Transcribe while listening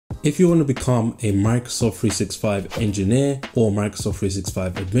If you want to become a Microsoft 365 engineer or Microsoft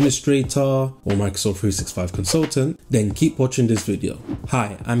 365 administrator or Microsoft 365 consultant, then keep watching this video.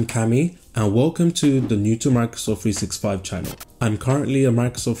 Hi, I'm Cami and welcome to the New to Microsoft 365 channel. I'm currently a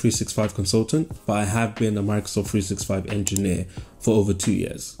Microsoft 365 consultant, but I have been a Microsoft 365 engineer for over 2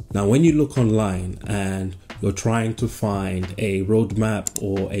 years. Now, when you look online and you're trying to find a roadmap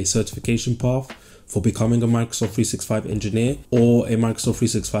or a certification path for becoming a Microsoft 365 engineer or a Microsoft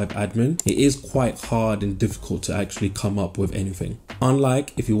 365 admin, it is quite hard and difficult to actually come up with anything.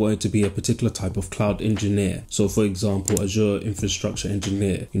 Unlike if you wanted to be a particular type of cloud engineer. So for example, Azure infrastructure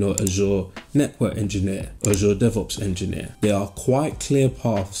engineer, Azure network engineer, Azure DevOps engineer. There are quite clear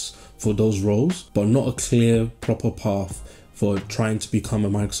paths for those roles, but not a clear proper path for trying to become a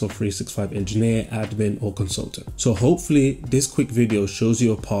Microsoft 365 engineer, admin, or consultant. So hopefully this quick video shows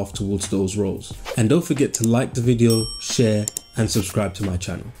you a path towards those roles. And don't forget to like the video, share, and subscribe to my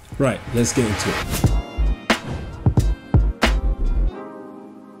channel. Right, let's get into it.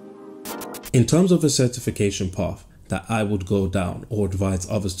 In terms of a certification path that I would go down or advise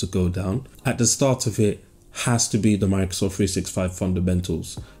others to go down, at the start of it has to be the Microsoft 365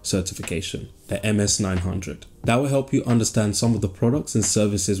 Fundamentals certification, the MS900. That will help you understand some of the products and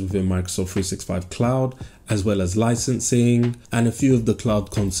services within Microsoft 365 Cloud, as well as licensing and a few of the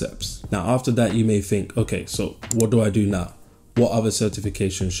cloud concepts. Now, after that, you may think, okay, so what do I do now? What other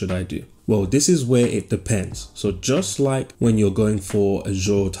certifications should I do? Well, this is where it depends. So just like when you're going for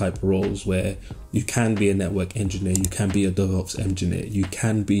Azure type roles where you can be a network engineer, you can be a DevOps engineer, you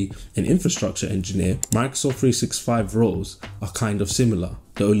can be an infrastructure engineer, Microsoft 365 roles are kind of similar.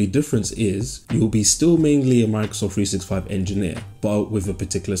 The only difference is you'll be still mainly a Microsoft 365 engineer, but with a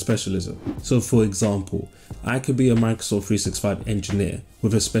particular specialism. So for example, I could be a Microsoft 365 engineer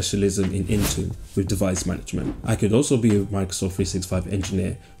with a specialism in Intune with device management. I could also be a Microsoft 365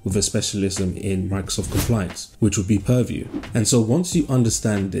 engineer with a specialism in Microsoft compliance, which would be Purview. And so once you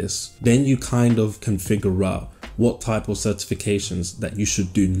understand this, then you kind of can figure out what type of certifications that you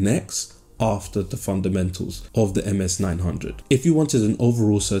should do next after the fundamentals of the MS900. If you wanted an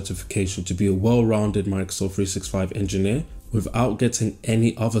overall certification to be a well-rounded Microsoft 365 engineer without getting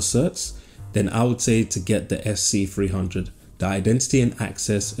any other certs, then I would say to get the SC300, the Identity and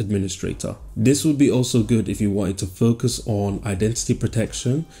Access Administrator. This would be also good if you wanted to focus on identity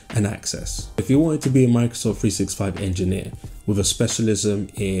protection and access. If you wanted to be a Microsoft 365 engineer with a specialism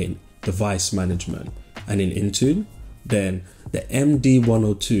in device management and in Intune, then the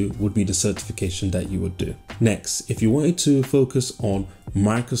MD102 would be the certification that you would do. Next, if you wanted to focus on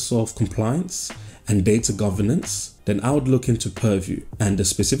Microsoft compliance and data governance, then I would look into Purview, and the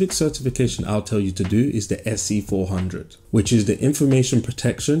specific certification I'll tell you to do is the SC400, which is the Information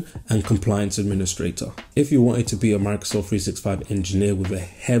Protection and Compliance Administrator. If you wanted to be a Microsoft 365 engineer with a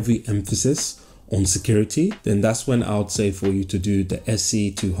heavy emphasis on security, then that's when I would say for you to do the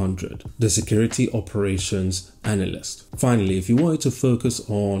SC200, the Security Operations Analyst. Finally, if you wanted to focus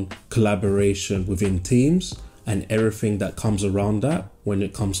on collaboration within teams and everything that comes around that when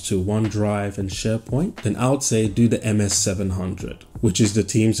it comes to OneDrive and SharePoint, then I would say do the MS700, which is the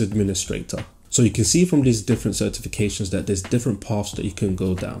Teams Administrator. So you can see from these different certifications that there's different paths that you can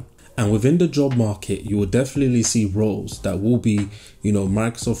go down. And within the job market, you will definitely see roles that will be,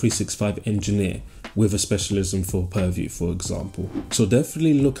 Microsoft 365 engineer with a specialism for Purview, for example. So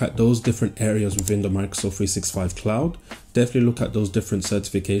definitely look at those different areas within the Microsoft 365 cloud. Definitely look at those different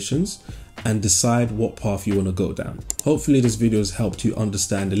certifications and decide what path you want to go down. Hopefully this video has helped you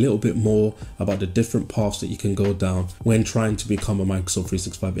understand a little bit more about the different paths that you can go down when trying to become a Microsoft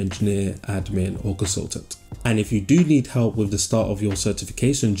 365 engineer, admin, or consultant. And if you do need help with the start of your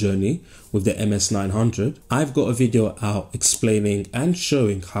certification journey with the MS900, I've got a video out explaining and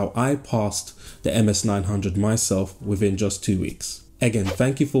showing how I passed the MS900 myself within just 2 weeks. Again,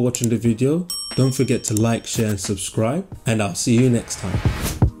 thank you for watching the video. Don't forget to like, share, and subscribe, and I'll see you next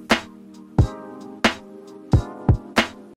time.